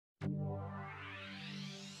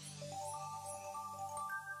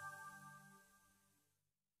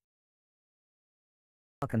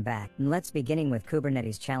welcome back, and let's beginning with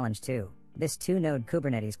Kubernetes Challenge 2. This 2-node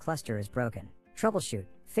Kubernetes cluster is broken. Troubleshoot,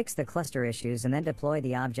 fix the cluster issues and then deploy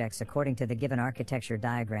the objects according to the given architecture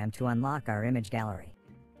diagram to unlock our image gallery.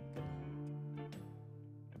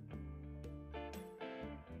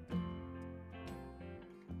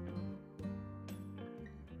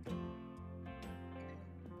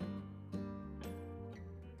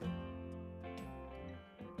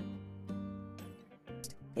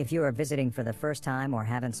 If you are visiting for the first time or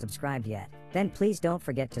haven't subscribed yet, then please don't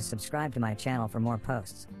forget to subscribe to my channel for more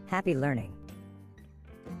posts. Happy learning!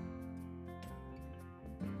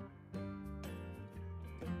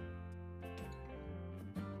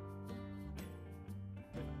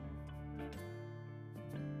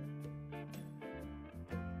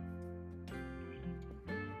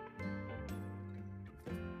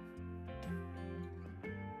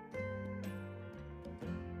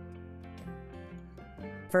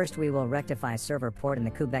 First we will rectify server port in the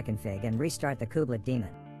kube-config and restart the kubelet daemon.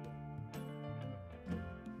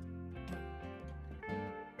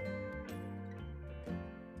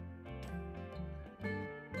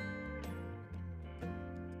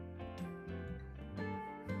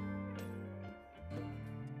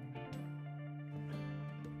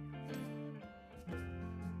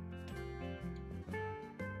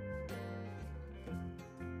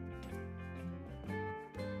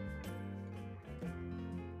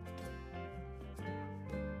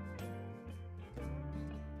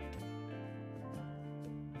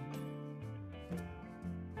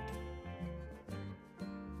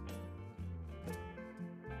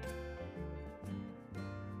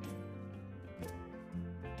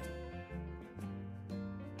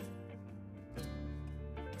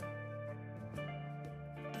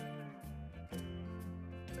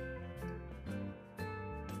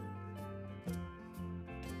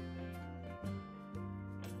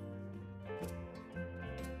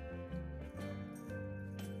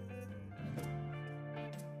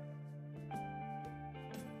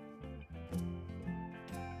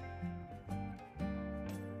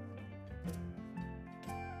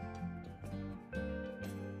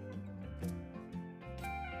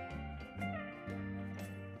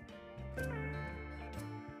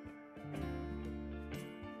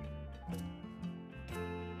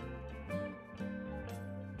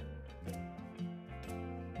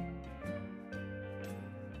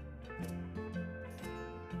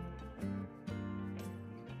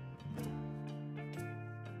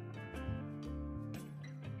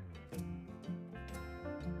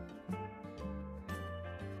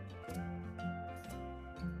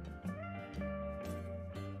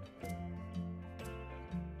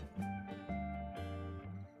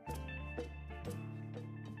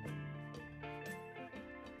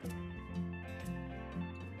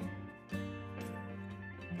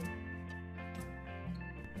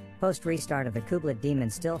 Post restart of the kubelet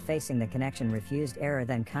daemon still facing the connection refused error,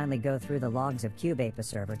 then kindly go through the logs of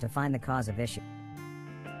kube-apiserver to find the cause of issue.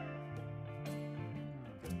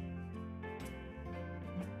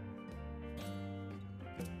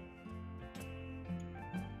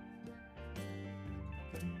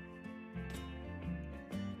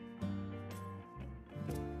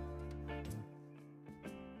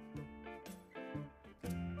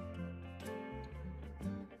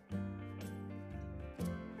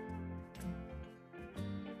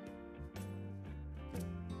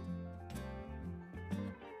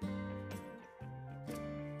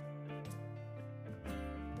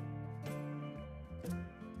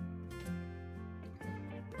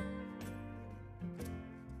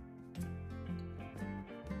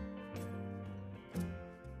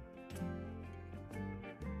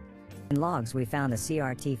 In logs we found the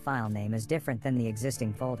CRT file name is different than the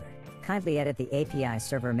existing folder. Kindly edit the API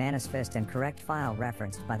server manifest and correct file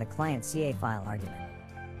referenced by the client CA file argument.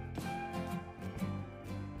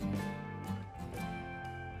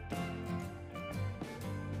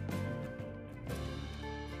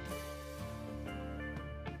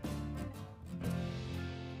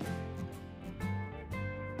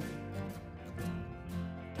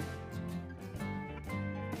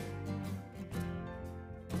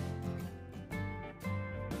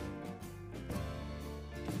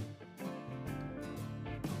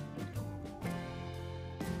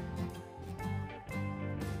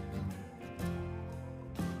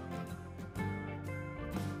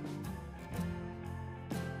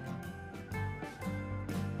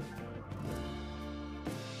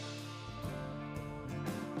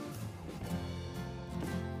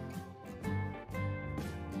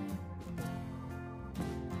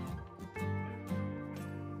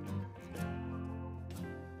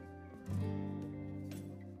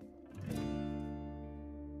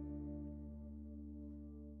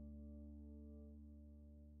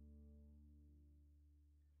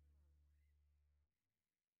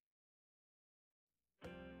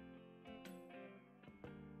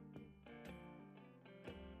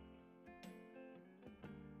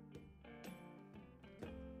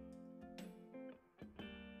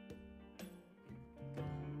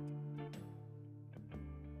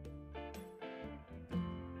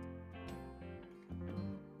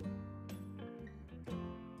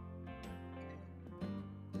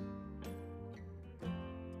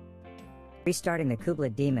 Restarting the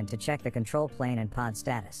kubelet daemon to check the control plane and pod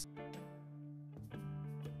status.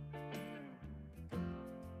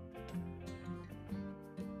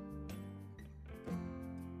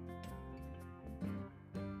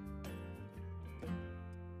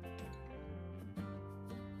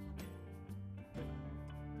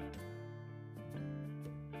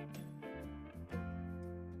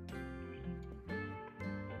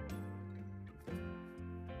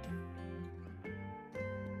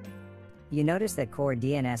 You notice that core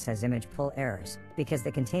DNS has image pull errors, because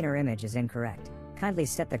the container image is incorrect. Kindly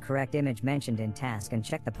set the correct image mentioned in task and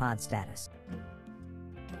check the pod status.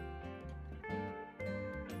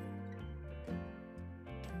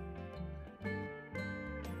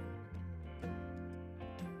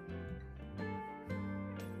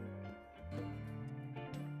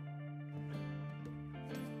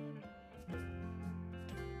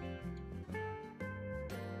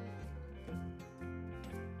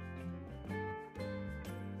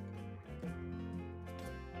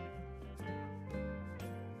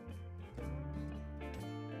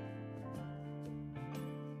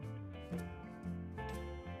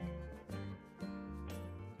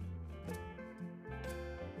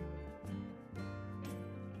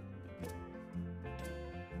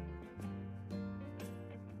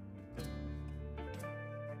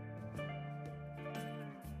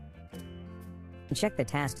 Check the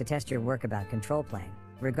task to test your work about Controlplane.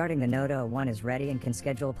 Regarding the node 01 is ready and can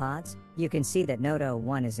schedule pods, you can see that node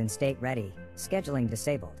 01 is in state ready, scheduling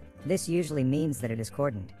disabled. This usually means that it is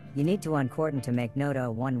cordoned. You need to uncordon to make node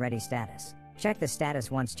 01 ready status. Check the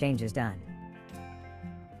status once change is done.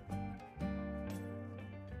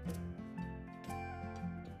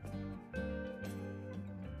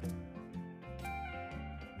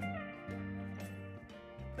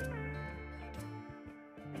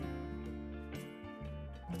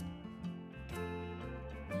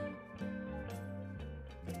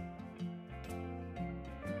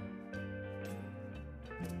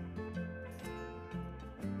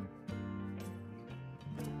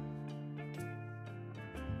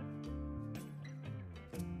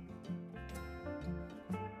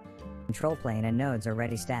 Controlplane and nodes are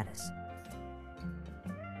ready status.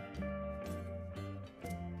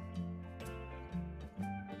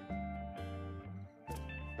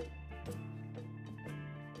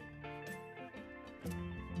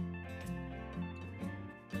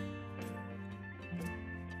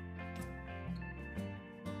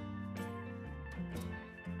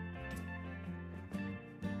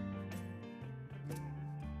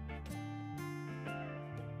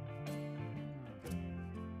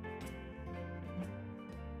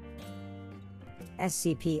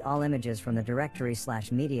 SCP all images from the directory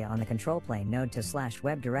 /media on the Controlplane node to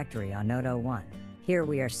 /web directory on node 01. Here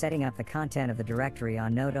we are setting up the content of the directory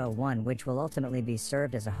on node 01, which will ultimately be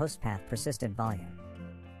served as a host path persistent volume.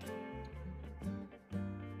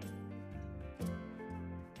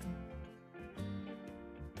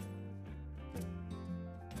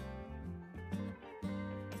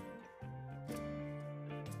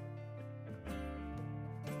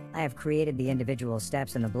 I have created the individual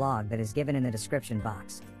steps in the blog that is given in the description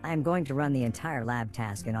box. I am going to run the entire lab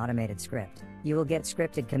task in automated script. You will get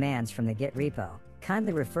scripted commands from the Git repo.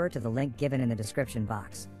 Kindly refer to the link given in the description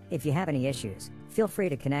box. If you have any issues, feel free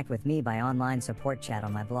to connect with me by online support chat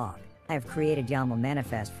on my blog. I have created YAML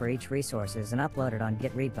manifest for each resources and uploaded on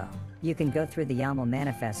Git repo. You can go through the YAML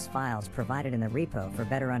manifests files provided in the repo for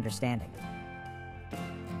better understanding.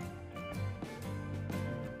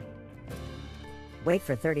 Wait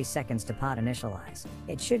for 30 seconds to pod initialize.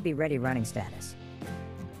 It should be ready running status.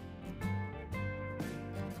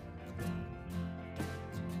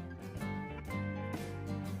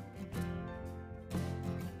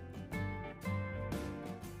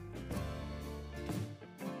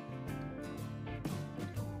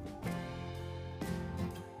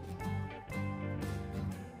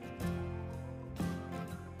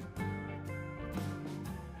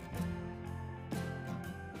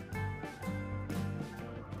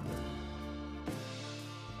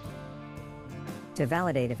 To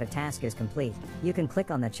validate if a task is complete, you can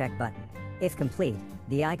click on the check button. If complete,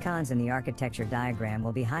 the icons in the architecture diagram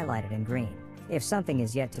will be highlighted in green. If something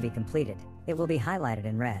is yet to be completed, it will be highlighted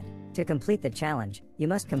in red. To complete the challenge, you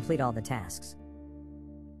must complete all the tasks.